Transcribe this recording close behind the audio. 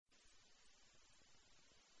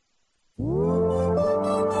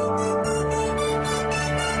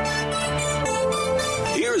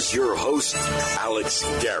host, Alex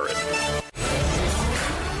Garrett.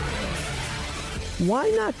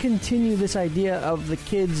 Why not continue this idea of the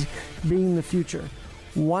kids being the future?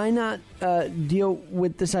 Why not deal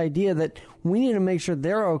with this idea that we need to make sure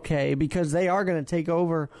they're okay because they are going to take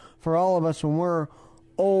over for all of us when we're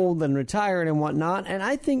old and retired and whatnot? And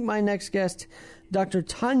I think my next guest, Dr.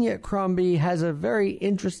 Tonya Crombie, has a very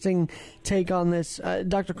interesting take on this.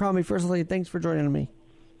 Dr. Crombie, firstly, thanks for joining me.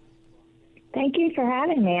 Thank you for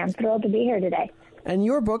having me. I'm thrilled to be here today. And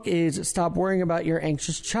your book is Stop Worrying About Your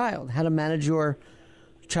Anxious Child, How to Manage Your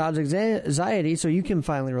Child's Anxiety So You Can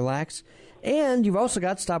Finally Relax. And you've also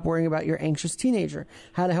got Stop Worrying About Your Anxious Teenager,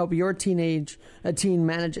 How to Help Your teen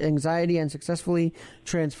manage anxiety and successfully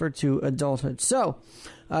transfer to adulthood.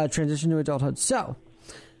 Transition to adulthood. So,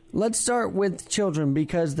 let's start with children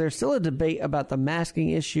because there's still a debate about the masking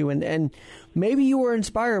issue. And maybe you were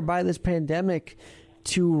inspired by this pandemic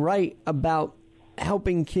to write about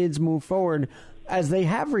helping kids move forward as they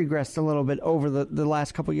have regressed a little bit over the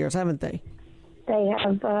last couple of years, haven't they? They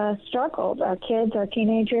have struggled. Our kids, our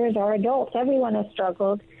teenagers, our adults, everyone has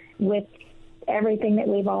struggled with everything that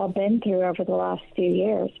we've all been through over the last few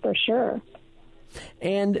years, for sure.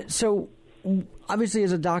 And so, obviously,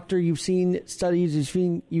 as a doctor, you've seen studies,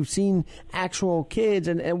 you've seen actual kids,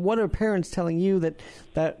 and what are parents telling you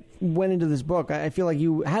that went into this book? I feel like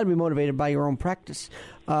you had to be motivated by your own practice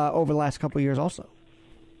over the last couple of years also.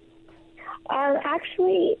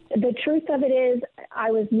 Actually, the truth of it is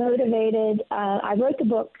I was motivated. I wrote the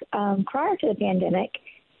book prior to the pandemic,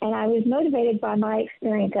 and I was motivated by my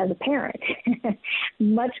experience as a parent,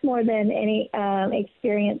 much more than any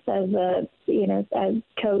experience as a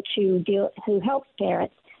coach who helps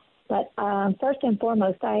parents. But first and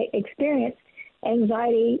foremost, I experienced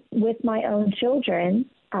anxiety with my own children.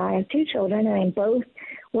 I have two children, and both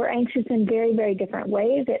were anxious in very, very different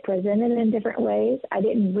ways. It presented in different ways. I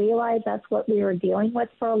didn't realize that's what we were dealing with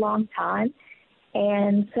for a long time.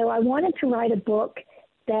 And so I wanted to write a book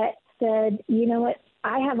that said, you know what,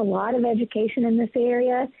 I have a lot of education in this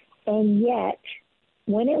area, and yet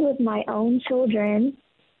when it was my own children,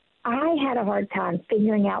 I had a hard time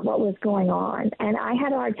figuring out what was going on, and I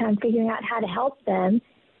had a hard time figuring out how to help them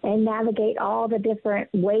and navigate all the different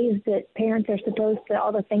ways that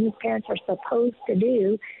all the things parents are supposed to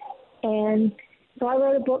do. And so I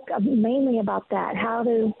wrote a book mainly about that, how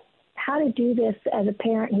to do this as a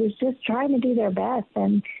parent who's just trying to do their best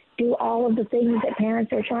and do all of the things that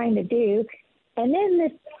parents are trying to do. And then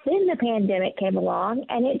the pandemic came along,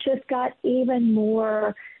 and it just got even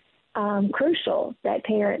more crucial that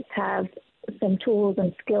parents have some tools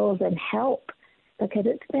and skills and help, because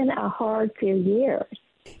it's been a hard few years.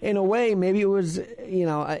 In a way, maybe it was,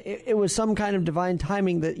 it was some kind of divine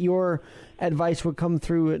timing that your advice would come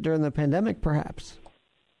through during the pandemic, perhaps.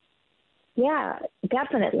 Yeah,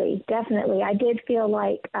 definitely. I did feel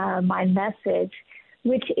like my message,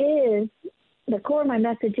 which is, the core of my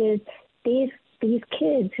message is these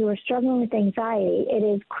kids who are struggling with anxiety, it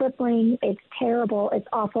is crippling, it's terrible, it's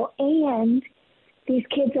awful, and these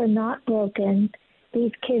kids are not broken.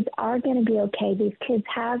 These kids are going to be okay. These kids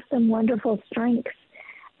have some wonderful strengths.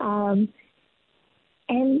 And,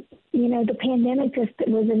 the pandemic just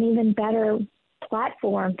was an even better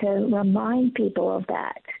platform to remind people of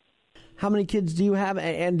that. How many kids do you have?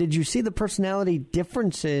 And did you see the personality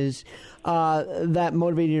differences that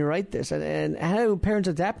motivated you to write this? And how do parents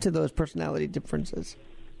adapt to those personality differences?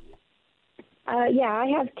 I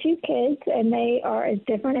have two kids, and they are as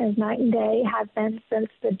different as night and day, have been since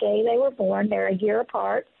the day they were born. They're a year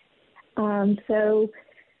apart.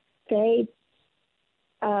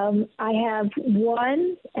 I have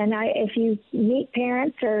one, and if you meet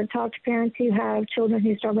parents or talk to parents who have children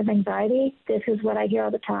who struggle with anxiety, this is what I hear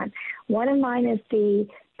all the time. One of mine is the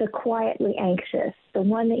quietly anxious, the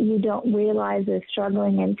one that you don't realize is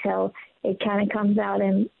struggling until it kind of comes out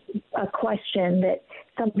in a question, that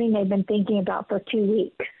something they've been thinking about for 2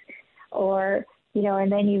 weeks, or,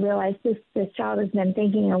 and then you realize this child has been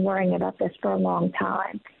thinking and worrying about this for a long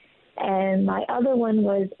time. And my other one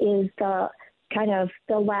is the kind of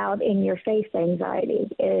the loud in-your-face anxiety,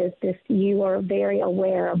 is this, you are very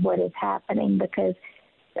aware of what is happening because,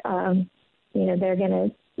 they're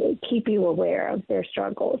going to keep you aware of their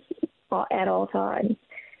struggles at all times.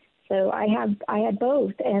 So I had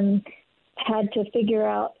both and had to figure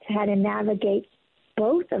out how to navigate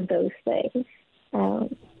both of those things.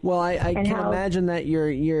 Well, I can imagine that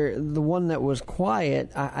you're the one that was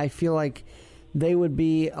quiet. I feel like they would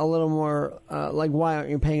be a little more like, why aren't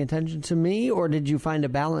you paying attention to me? Or did you find a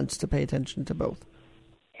balance to pay attention to both?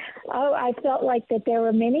 Oh, I felt like that there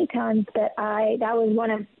were many times that that was one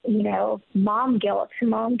of, mom guilt.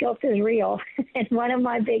 Mom guilt is real. And one of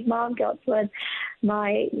my big mom guilts was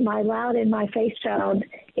my loud in my face child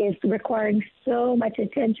is requiring so much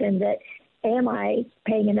attention that am I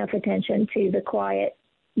paying enough attention to the quiet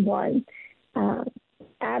one?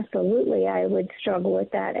 Absolutely, I would struggle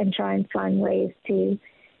with that and try and find ways to,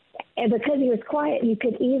 and because he was quiet, you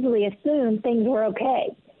could easily assume things were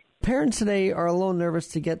okay. Parents today are a little nervous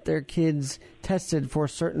to get their kids tested for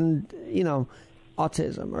certain,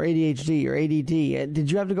 autism or ADHD or ADD.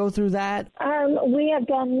 Did you have to go through that? We have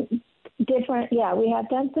done we have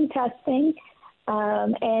done some testing,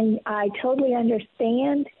 and I totally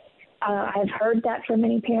understand. I've heard that from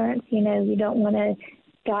many parents, you don't want to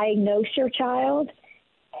diagnose your child.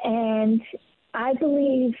 And I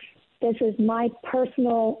believe this is my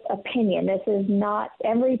personal opinion. This is not,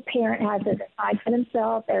 every parent has to decide for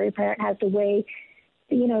themselves. Every parent has to weigh,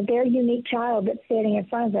 their unique child that's sitting in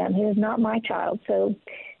front of them. He is not my child. So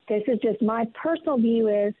this is just my personal view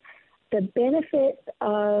is the benefits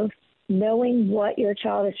of knowing what your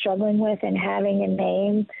child is struggling with and having a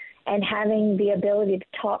name and having the ability to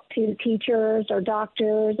talk to teachers or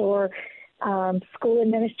doctors or school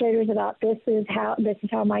administrators about this is how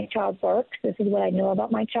my child works. This is what I know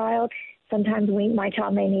about my child. Sometimes my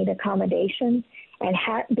child may need accommodation, and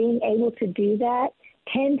being able to do that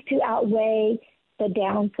tends to outweigh the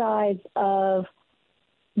downsides of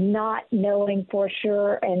not knowing for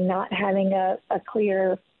sure and not having a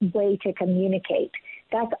clear way to communicate.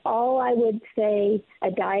 That's all I would say a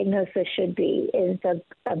diagnosis should be, is the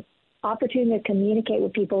opportunity to communicate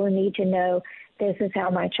with people who need to know this is how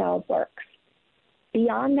my child works.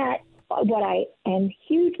 Beyond that, what I am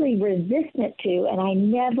hugely resistant to, and I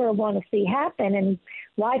never want to see happen, and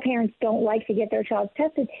why parents don't like to get their child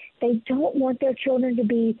tested, they don't want their children to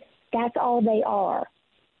be, that's all they are.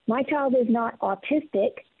 My child is not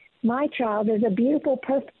autistic. My child is a beautiful,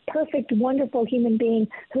 perfect, wonderful human being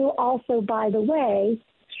who also, by the way,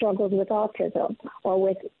 struggles with autism or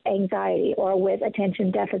with anxiety or with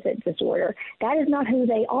attention deficit disorder. That is not who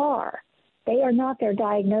they are. They are not their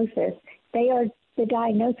diagnosis. The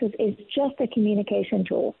diagnosis is just a communication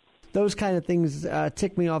tool. Those kind of things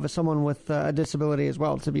tick me off as someone with a disability as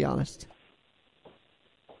well, to be honest.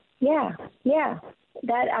 Yeah.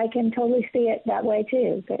 That I can totally see it that way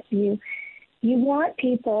too. That you want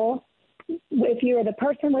people, if you're the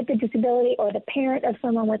person with the disability or the parent of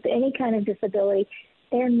someone with any kind of disability,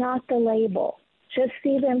 they're not the label. Just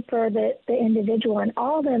see them for the individual and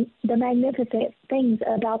all the magnificent things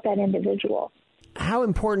about that individual. How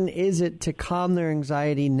important is it to calm their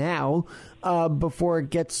anxiety now before it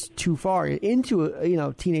gets too far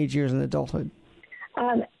into teenage years and adulthood?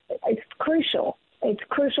 It's crucial. It's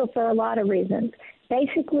crucial for a lot of reasons.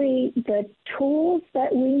 Basically, the tools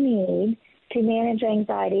that we need to manage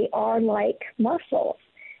anxiety are like muscles.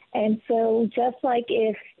 And so just like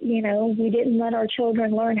if, we didn't let our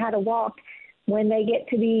children learn how to walk, when they get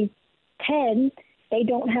to be 10, they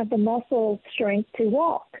don't have the muscle strength to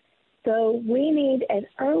walk. So we need, as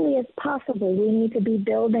early as possible, we need to be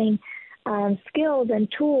building skills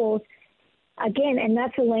and tools. Again, and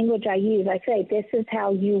that's the language I use. I say, this is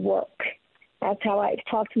how you work. That's how I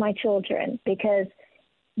talk to my children, because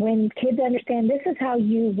when kids understand this is how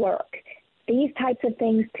you work, these types of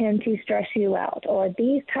things tend to stress you out, or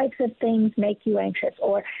these types of things make you anxious,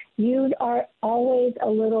 or you are always a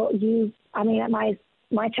little,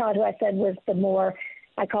 my child, who I said was the more,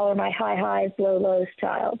 I call her my high highs, low lows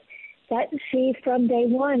child. That she, from day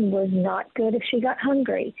one, was not good if she got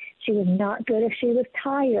hungry. She was not good if she was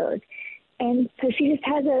tired. And so she just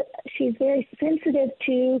she's very sensitive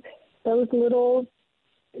to those little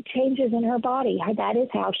changes in her body. That is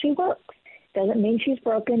how she works. Doesn't mean she's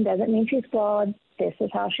broken, doesn't mean she's flawed. This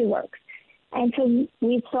is how she works. And so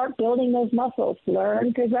we start building those muscles.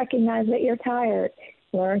 Learn to recognize that you're tired.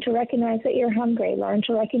 Learn to recognize that you're hungry. Learn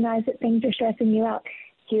to recognize that things are stressing you out.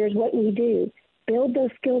 Here's what we do. Build those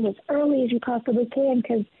skills as early as you possibly can,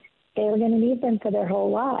 because they're going to need them for their whole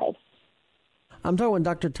lives. I'm talking with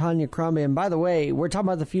Dr. Tonya Crombie, and by the way, we're talking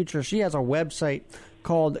about the future. She has a website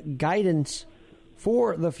called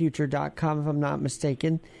guidanceforthefuture.com, if I'm not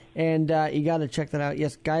mistaken, and you got to check that out.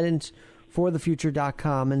 Yes,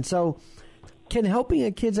 guidanceforthefuture.com. And so, can helping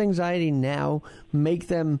a kid's anxiety now make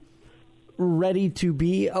them ready to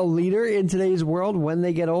be a leader in today's world when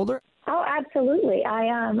they get older? Oh, absolutely.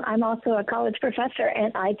 I'm also a college professor,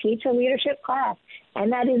 and I teach a leadership class.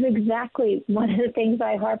 And that is exactly one of the things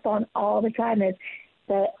I harp on all the time, is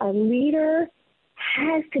that a leader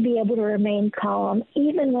has to be able to remain calm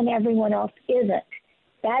even when everyone else isn't.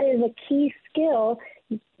 That is a key skill,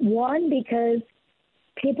 one, because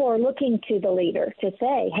people are looking to the leader to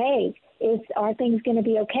say, hey, are things going to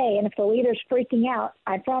be okay? And if the leader's freaking out,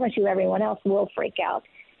 I promise you everyone else will freak out.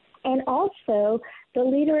 And also, the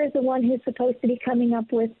leader is the one who's supposed to be coming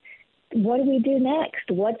up with, what do we do next?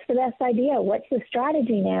 What's the best idea? What's the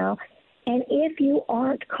strategy now? And if you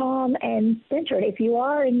aren't calm and centered, if you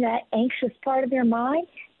are in that anxious part of your mind,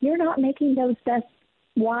 you're not making those best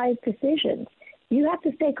wise decisions. You have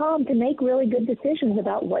to stay calm to make really good decisions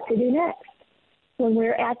about what to do next. When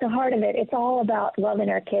we're at the heart of it, it's all about loving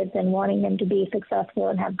our kids and wanting them to be successful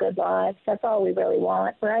and have good lives. That's all we really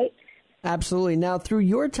want, right? Absolutely. Now, through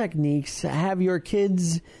your techniques, have your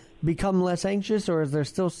kids become less anxious, or is there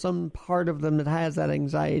still some part of them that has that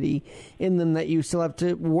anxiety in them that you still have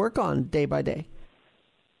to work on day by day?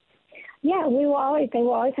 Yeah, they will always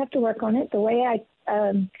have to work on it. The way I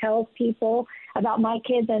tell people about my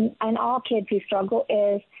kids and all kids who struggle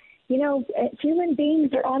is, human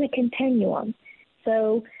beings are on a continuum.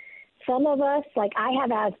 So some of us, like I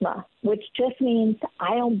have asthma, which just means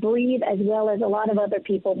I don't breathe as well as a lot of other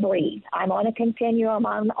people breathe. I'm on a continuum.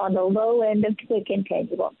 I'm on the low end of the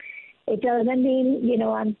continuum. It doesn't mean,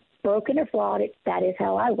 I'm broken or flawed. That is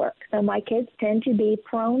how I work. So my kids tend to be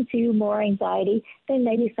prone to more anxiety than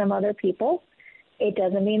maybe some other people. It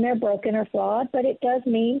doesn't mean they're broken or flawed, but it does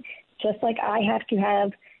mean, just like I have to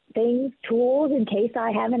have tools in case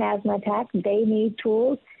I have an asthma attack, they need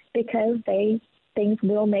tools because things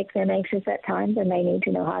will make them anxious at times, and they need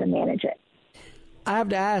to know how to manage it. I have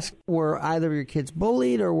to ask, were either of your kids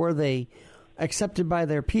bullied, or were they accepted by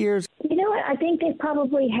their peers? You know what? I think they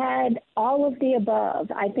probably had all of the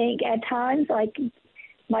above. I think at times, like,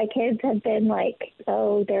 my kids have been like,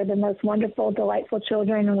 oh, they're the most wonderful, delightful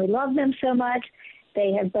children, and we love them so much.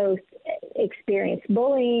 They have both experienced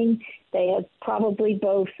bullying. They have probably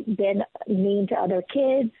both been mean to other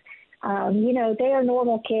kids. They are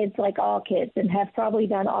normal kids like all kids and have probably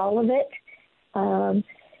done all of it.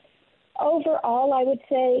 Overall, I would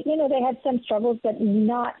say, they had some struggles, but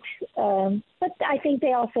not, but I think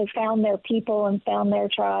they also found their people and found their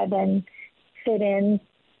tribe and fit in.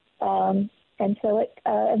 And so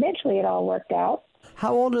eventually it all worked out.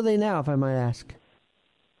 How old are they now, if I might ask?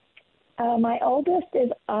 My oldest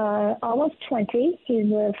is almost 20.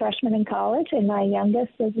 He's a freshman in college, and my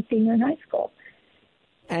youngest is a senior in high school.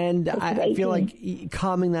 And I feel like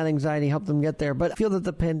calming that anxiety helped them get there. But I feel that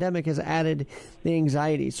the pandemic has added the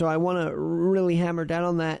anxiety. So I want to really hammer down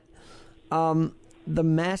on that. The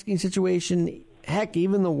masking situation, heck,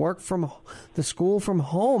 even the school from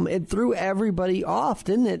home, it threw everybody off,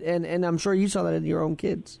 didn't it? And I'm sure you saw that in your own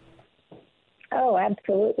kids. Oh,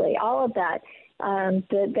 absolutely. All of that.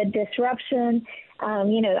 The disruption.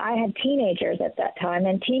 I had teenagers at that time,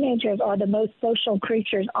 and teenagers are the most social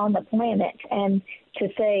creatures on the planet. And to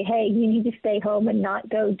say, hey, you need to stay home and not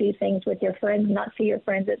go do things with your friends, not see your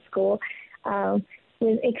friends at school, was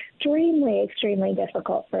extremely, extremely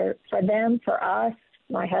difficult for them, for us.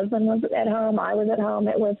 My husband was at home. I was at home.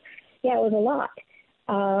 It was a lot.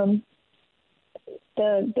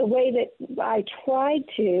 The way that I tried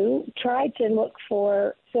to look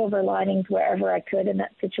for silver linings wherever I could in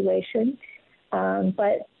that situation,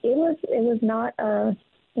 but it was not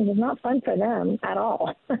fun for them at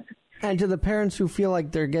all. And to the parents who feel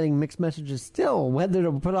like they're getting mixed messages still, whether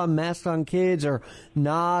to put on masks on kids or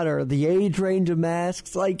not, or the age range of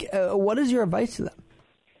masks, what is your advice to them?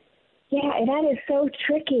 Yeah, that is so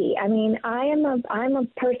tricky. I mean, I'm a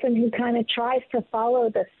person who kind of tries to follow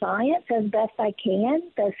the science as best I can.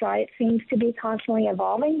 The science seems to be constantly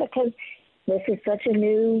evolving because this is such a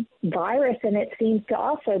new virus, and it seems to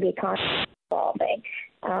also be constantly evolving.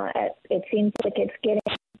 It seems like it's getting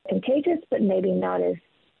contagious, but maybe not as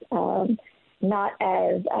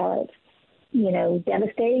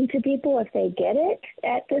devastating to people if they get it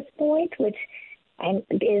at this point, and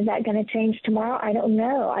is that going to change tomorrow? I don't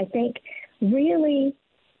know. I think really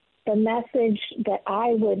the message that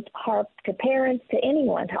I would harp to parents, to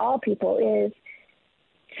anyone, to all people is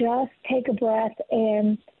just take a breath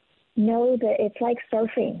and know that it's like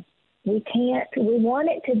surfing. We want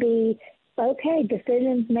it to be, okay,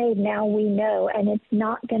 decisions made, now we know, and it's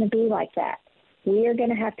not going to be like that. We are going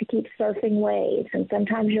to have to keep surfing waves, and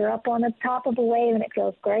sometimes you're up on the top of a wave and it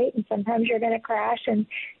feels great, and sometimes you're going to crash and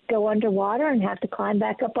go underwater and have to climb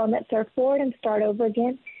back up on that surfboard and start over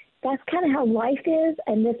again. That's kind of how life is,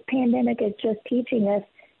 and this pandemic is just teaching us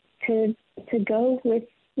to go with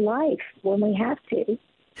life when we have to.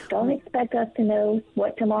 Don't expect us to know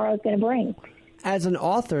what tomorrow is going to bring. As an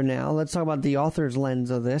author now, let's talk about the author's lens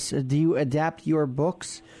of this. Do you adapt your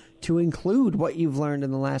books to include what you've learned in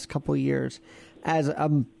the last couple of years as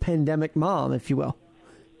a pandemic mom, if you will,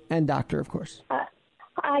 and doctor, of course?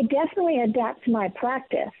 I definitely adapt to my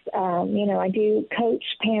practice. I do coach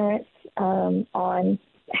parents on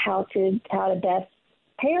how to best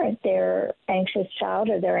parent their anxious child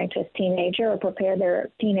or their anxious teenager, or prepare their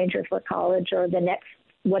teenager for college or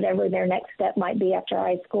whatever their next step might be after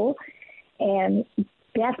high school. And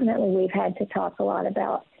definitely we've had to talk a lot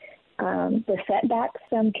about the setbacks.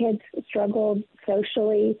 Some kids struggled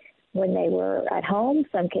socially when they were at home.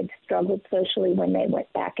 Some kids struggled socially when they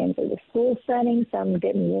went back into the school setting. Some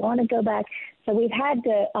didn't want to go back. So we've had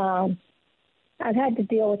to, I've had to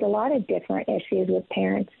deal with a lot of different issues with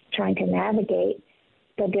parents trying to navigate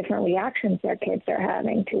the different reactions their kids are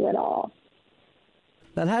having to it all.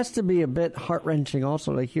 That has to be a bit heart-wrenching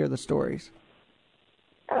also to hear the stories.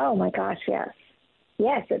 Oh, my gosh, yes.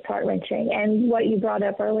 Yes, it's heart-wrenching. And what you brought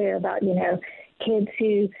up earlier about, kids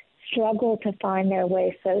who struggle to find their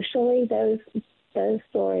way socially, those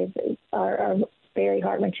stories are very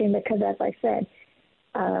heart-wrenching because, as I said,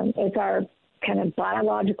 it's our kind of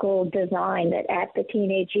biological design that at the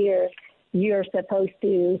teenage years, you're supposed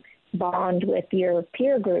to bond with your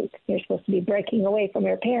peer group. You're supposed to be breaking away from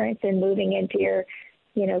your parents and moving into your,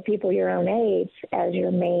 people your own age as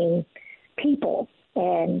your main people.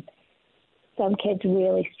 And some kids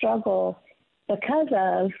really struggle because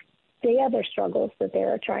of the other struggles that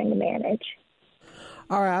they're trying to manage.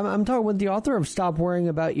 All right, I'm talking with the author of Stop Worrying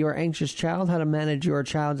About Your Anxious Child, How to Manage Your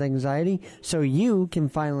Child's Anxiety so you can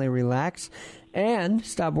finally relax, and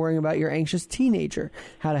Stop Worrying About Your Anxious Teenager,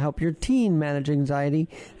 How to Help Your teen manage anxiety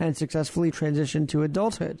and successfully transition to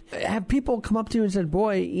adulthood. Have people come up to you and said,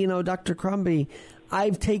 boy, Dr. Crombie,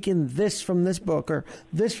 I've taken this from this book or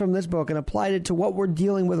this from this book and applied it to what we're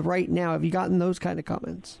dealing with right now. Have you gotten those kind of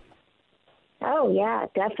comments? Oh, yeah,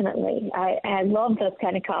 definitely. I love those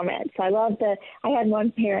kind of comments. I had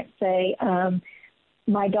one parent say,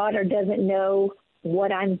 my daughter doesn't know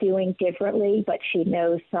what I'm doing differently, but she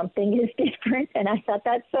knows something is different. And I thought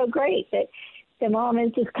that's so great that the mom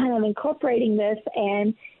is just kind of incorporating this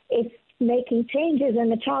and it's making changes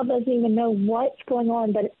and the child doesn't even know what's going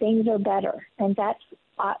on, but things are better. And that's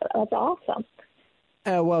awesome.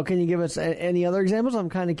 Well, can you give us any other examples? I'm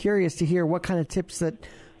kind of curious to hear what kind of tips that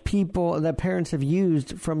parents have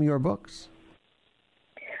used from your books.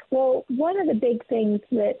 Well, one of the big things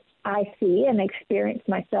that I see and experience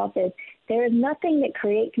myself is there is nothing that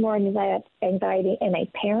creates more anxiety in a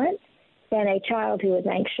parent than a child who is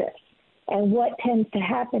anxious. And what tends to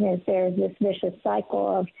happen is there's this vicious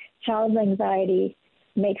cycle of child's anxiety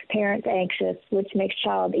makes parents anxious, which makes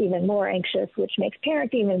child even more anxious, which makes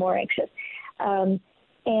parent even more anxious.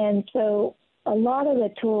 And so a lot of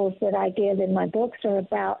the tools that I give in my books are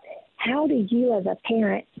about how do you as a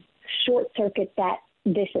parent short-circuit that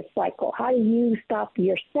vicious cycle? How do you stop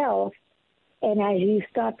yourself? And as you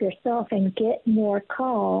stop yourself and get more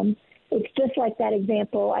calm, it's just like that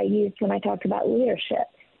example I used when I talked about leadership.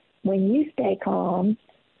 When you stay calm,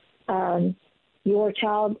 your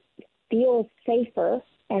child feels safer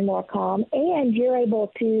and more calm, and you're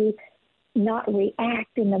able to not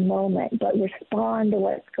react in the moment, but respond to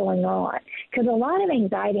what's going on. Because a lot of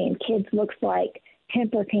anxiety in kids looks like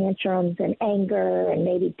temper tantrums and anger and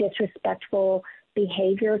maybe disrespectful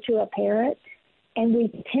behavior to a parent. And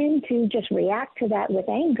we tend to just react to that with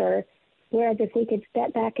anger, whereas if we could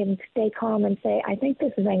step back and stay calm and say, I think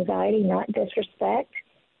this is anxiety, not disrespect,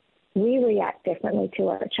 we react differently to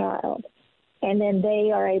our child. And then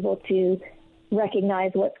they are able to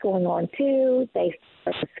recognize what's going on too. They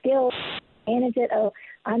have the skills, manage it. Oh,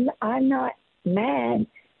 I'm not mad.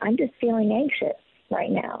 I'm just feeling anxious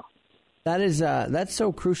right now. That's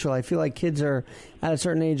so crucial. I feel like kids are at a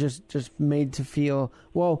certain age just made to feel,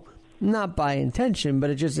 well, not by intention,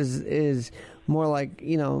 but it just is more like,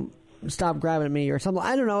 stop grabbing at me or something.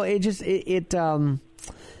 I don't know.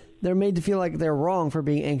 They're made to feel like they're wrong for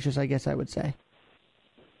being anxious, I guess I would say.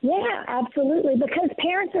 Yeah, absolutely. Because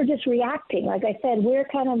parents are just reacting. Like I said, we're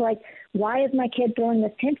kind of like, why is my kid throwing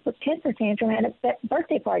this temper tantrum at a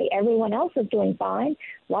birthday party? Everyone else is doing fine.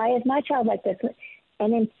 Why is my child like this?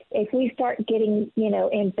 And then if we start getting,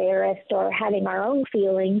 embarrassed or having our own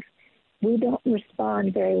feelings, we don't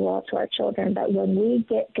respond very well to our children. But when we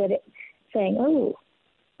get good at saying, oh,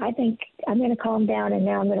 I think I'm going to calm down and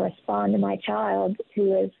now I'm going to respond to my child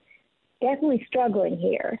who is definitely struggling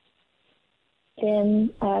here, then,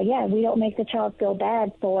 we don't make the child feel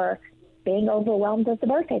bad for being overwhelmed at the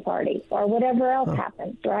birthday party or whatever else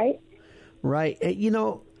happens, right? Right.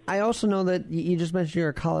 I also know that you just mentioned you're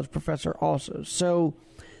a college professor also. So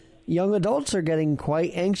young adults are getting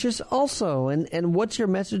quite anxious also. And what's your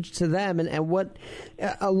message to them? And what,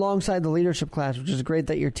 alongside the leadership class, which is great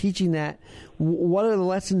that you're teaching that, what are the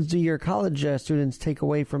lessons do your college students take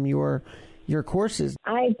away from your your courses?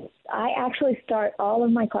 I actually start all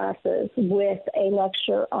of my classes with a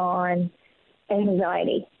lecture on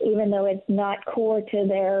anxiety, even though it's not core to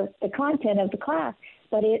the content of the class,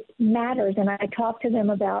 but it matters. And I talk to them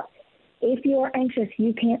about, if you're anxious,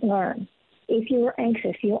 you can't learn. If you're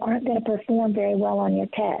anxious, you aren't going to perform very well on your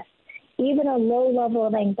test. Even a low level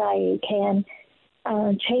of anxiety can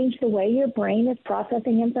change the way your brain is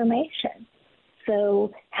processing information.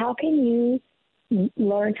 So how can you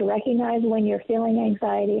learn to recognize when you're feeling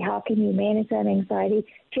anxiety? How can you manage that anxiety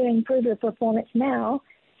to improve your performance now,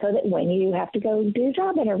 so that when you have to go do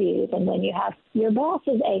job interviews and when you have your boss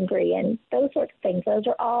is angry and those sorts of things, those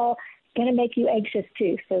are all going to make you anxious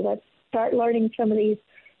too. So let's start learning some of these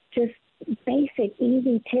just basic,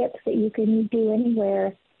 easy tips that you can do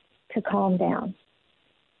anywhere to calm down.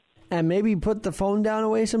 And maybe put the phone down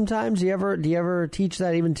away sometimes. Do you ever teach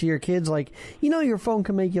that even to your kids? Like, your phone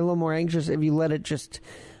can make you a little more anxious if you let it just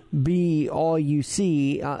be all you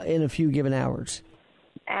see in a few given hours.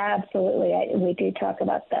 Absolutely. We do talk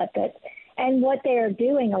about that. And what they're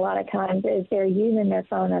doing a lot of times is they're using their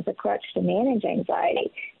phone as a crutch to manage anxiety,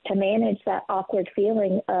 to manage that awkward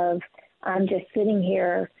feeling of, I'm just sitting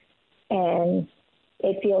here and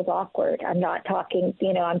it feels awkward. I'm not talking,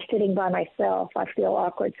 I'm sitting by myself. I feel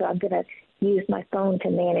awkward, so I'm going to use my phone to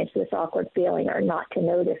manage this awkward feeling, or not to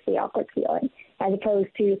notice the awkward feeling, as opposed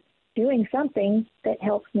to doing something that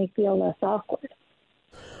helps me feel less awkward.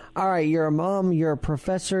 All right, you're a mom, you're a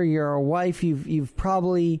professor, you're a wife. You've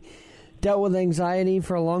probably dealt with anxiety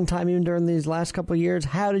for a long time, even during these last couple of years.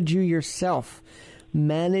 How did you yourself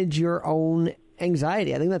manage your own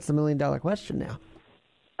anxiety? I think that's the $1 million question now.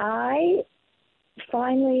 I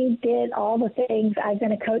finally did all the things. I've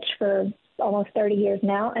been a coach for almost 30 years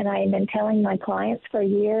now, and I've been telling my clients for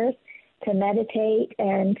years to meditate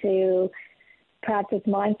and to practice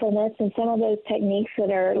mindfulness, and some of those techniques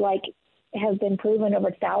that are have been proven over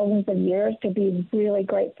thousands of years to be really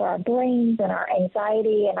great for our brains and our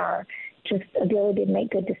anxiety and our just ability to make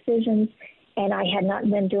good decisions. And I had not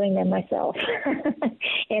been doing them myself.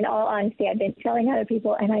 In all honesty, I've been telling other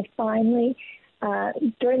people, and I finally,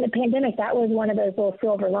 during the pandemic, that was one of those little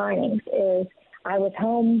silver linings, is I was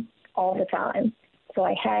home all the time. So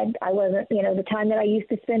I wasn't, the time that I used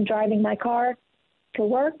to spend driving my car to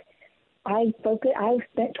work, I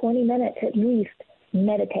spent 20 minutes at least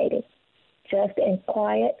meditating, just in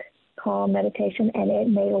quiet, calm meditation, and it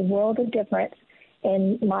made a world of difference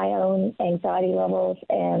in my own anxiety levels.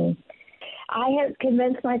 And I had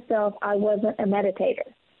convinced myself I wasn't a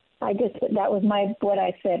meditator. That was what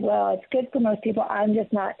I said. Well, it's good for most people. I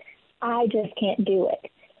just can't do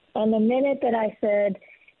it. And the minute that I said,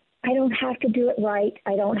 I don't have to do it right,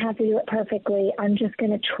 I don't have to do it perfectly, I'm just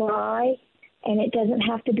going to try, and it doesn't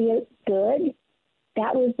have to be good,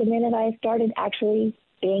 that was the minute I started actually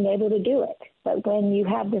being able to do it. But when you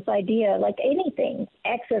have this idea, like anything,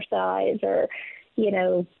 exercise or,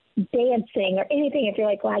 dancing or anything, if you're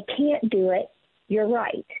like, well, I can't do it, you're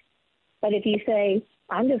right. But if you say,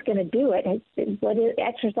 I'm just going to do it,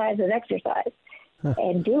 exercise is exercise,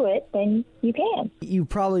 and do it, then you can. You've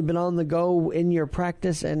probably been on the go in your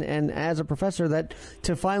practice and as a professor, that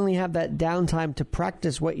to finally have that downtime to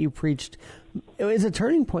practice what you preached, it was a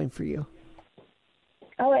turning point for you.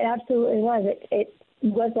 Oh, it absolutely was. It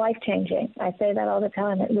was life-changing. I say that all the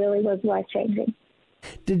time. It really was life-changing.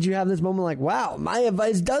 Did you have this moment like, wow, my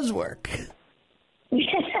advice does work?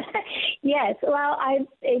 Yes. Well,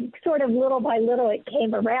 it sort of little by little, it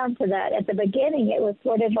came around to that. At the beginning, it was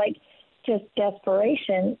sort of like just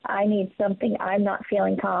desperation. I need something. I'm not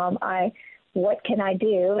feeling calm. What can I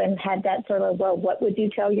do? And had that sort of, well, what would you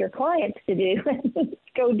tell your clients to do?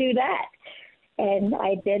 Go do that. And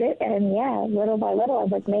I did it, and little by little, I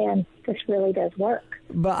was like, man, this really does work.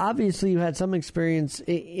 But obviously you had some experience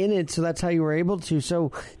in it, so that's how you were able to.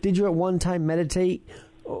 So did you at one time meditate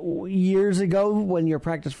years ago when your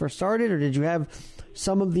practice first started, or did you have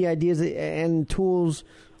some of the ideas and tools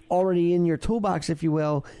already in your toolbox, if you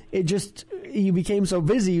will? You became so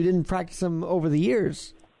busy you didn't practice them over the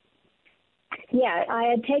years. Yeah, I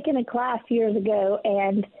had taken a class years ago,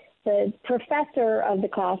 and the professor of the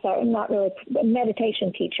class, or not really, a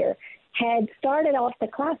meditation teacher, had started off the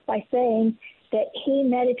class by saying that he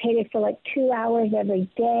meditated for like 2 hours every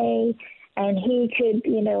day, and he could,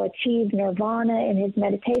 achieve nirvana in his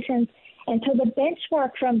meditations. And so the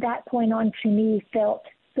benchmark from that point on to me felt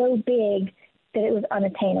so big that it was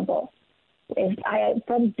unattainable.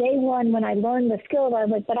 From day one, when I learned the skills, I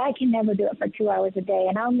was like, but I can never do it for 2 hours a day,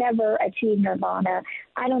 and I'll never achieve nirvana.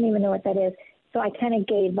 I don't even know what that is. So I kind of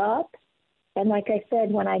gave up. And like I said,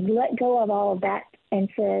 when I let go of all of that and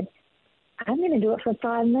said, I'm going to do it for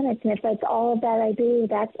 5 minutes, and if that's all that I do,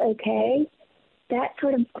 that's okay, that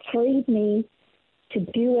sort of freed me to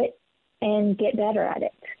do it and get better at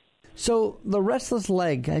it. So the restless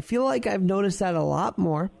leg, I feel like I've noticed that a lot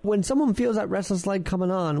more. When someone feels that restless leg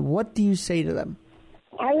coming on, what do you say to them?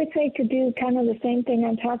 I would say to do kind of the same thing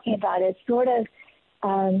I'm talking about. It's sort of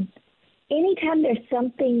anytime there's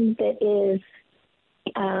something that is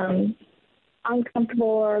uncomfortable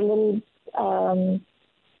or a little,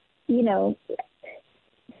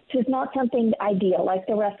 just not something ideal, like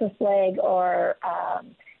the restless leg or,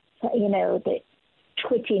 the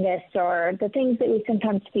twitchiness or the things that we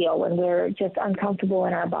sometimes feel when we're just uncomfortable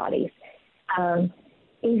in our bodies,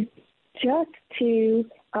 is just to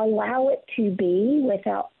allow it to be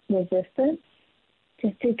without resistance,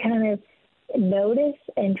 just to kind of notice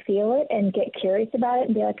and feel it and get curious about it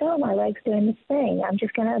and be like, oh, my leg's doing this thing. I'm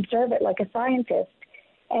just going to observe it like a scientist.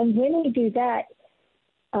 And when we do that,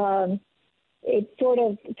 it sort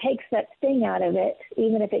of takes that sting out of it,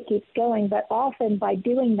 even if it keeps going. But often by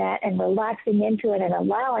doing that and relaxing into it and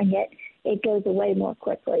allowing it, it goes away more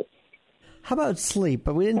quickly. How about sleep?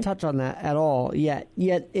 But we didn't touch on that at all yet.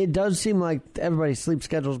 Yet it does seem like everybody's sleep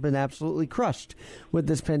schedule has been absolutely crushed with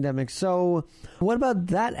this pandemic. So what about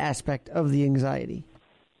that aspect of the anxiety?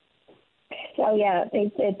 Oh, yeah.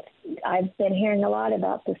 I've been hearing a lot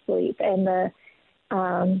about the sleep. And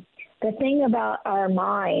the thing about our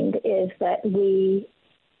mind is that we,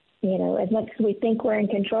 as much as we think we're in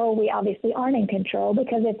control, we obviously aren't in control,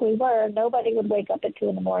 because if we were, nobody would wake up at 2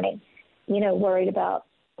 a.m, worried about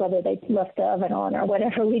whether they left the oven on or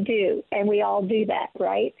whatever we do. And we all do that,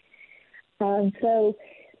 right? So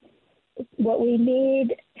what we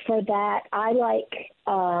need for that, I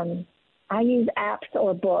use apps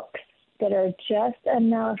or books that are just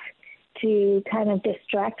enough to kind of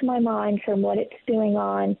distract my mind from what it's doing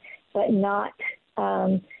on, but not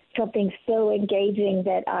something so engaging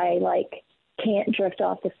that I can't drift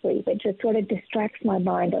off to sleep. It just sort of distracts my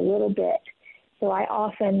mind a little bit. So I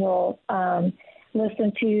often will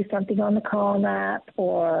listen to something on the Calm app,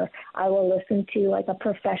 or I will listen to a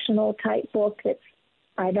professional type book that's,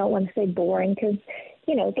 I don't want to say boring, because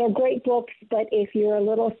they're great books, but if you're a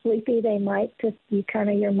little sleepy, they might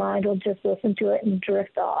your mind will just listen to it and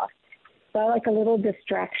drift off. So I like a little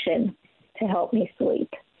distraction to help me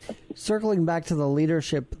sleep. Circling back to the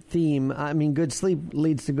leadership theme, I mean, good sleep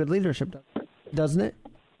leads to good leadership, doesn't it?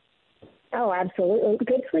 Oh, absolutely.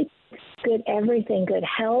 Good sleep, good everything, good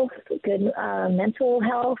health, good mental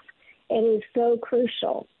health. It is so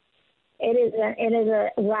crucial. It is a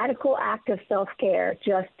radical act of self-care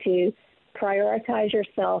just to prioritize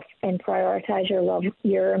yourself and prioritize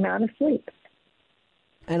your amount of sleep.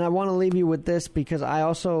 And I want to leave you with this, because I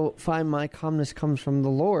also find my calmness comes from the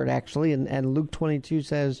Lord, actually. And Luke 22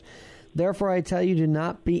 says, therefore I tell you, do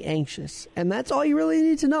not be anxious. And that's all you really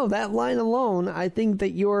need to know. That line alone, I think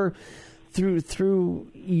that through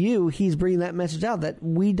you, he's bringing that message out, that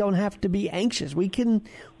we don't have to be anxious. We can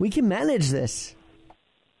manage this.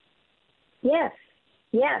 Yes.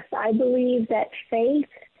 I believe that faith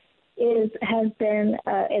has been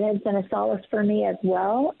a solace for me as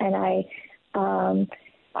well. And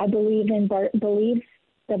I believe in the belief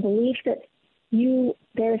that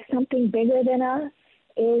there's something bigger than us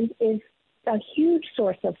is a huge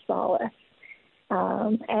source of solace.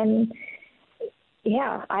 And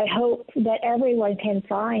yeah, I hope that everyone can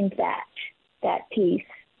find that peace,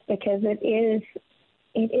 because it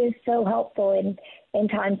is so helpful in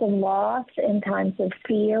times of loss, in times of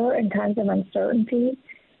fear, in times of uncertainty.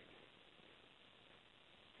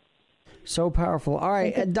 So powerful. All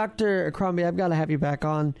right, Dr. Crombie, I've got to have you back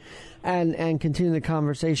on and continue the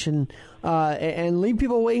conversation and leave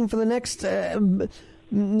people waiting for the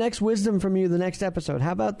next wisdom from you, the next episode.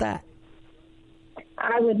 How about that?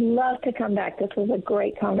 I would love to come back. This was a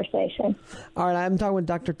great conversation. All right, I'm talking with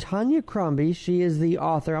Dr. Tonya Crombie. She is the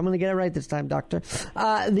author. I'm going to get it right this time, Doctor.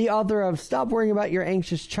 The author of Stop Worrying About Your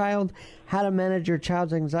Anxious Child, How to Manage Your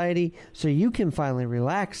Child's Anxiety So You Can Finally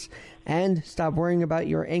Relax, and Stop Worrying About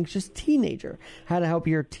Your Anxious Teenager, How to Help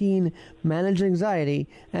Your Teen Manage Anxiety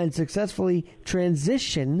and Successfully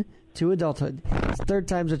Transition to Adulthood. Third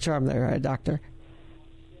time's a charm there, Doctor.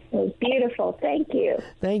 It was beautiful. Thank you.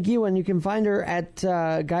 Thank you. And you can find her at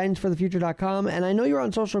guidanceforthefuture.com. And I know you're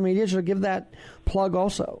on social media, so give that plug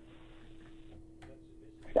also.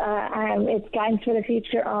 It's Guidance for the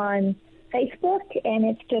Future on Facebook, and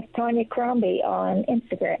it's just Tonya Crombie on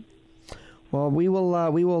Instagram. Well, we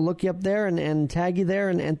will look you up there and tag you there.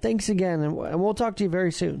 And thanks again. And we'll talk to you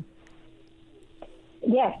very soon.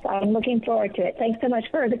 Yes, I'm looking forward to it. Thanks so much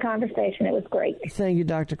for the conversation. It was great. Thank you,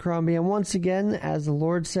 Dr. Crombie. And once again, as the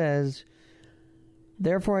Lord says,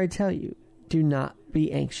 therefore I tell you, do not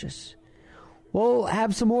be anxious. We'll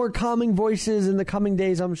have some more calming voices in the coming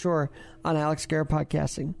days, I'm sure, on Alex Garrett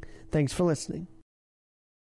Podcasting. Thanks for listening.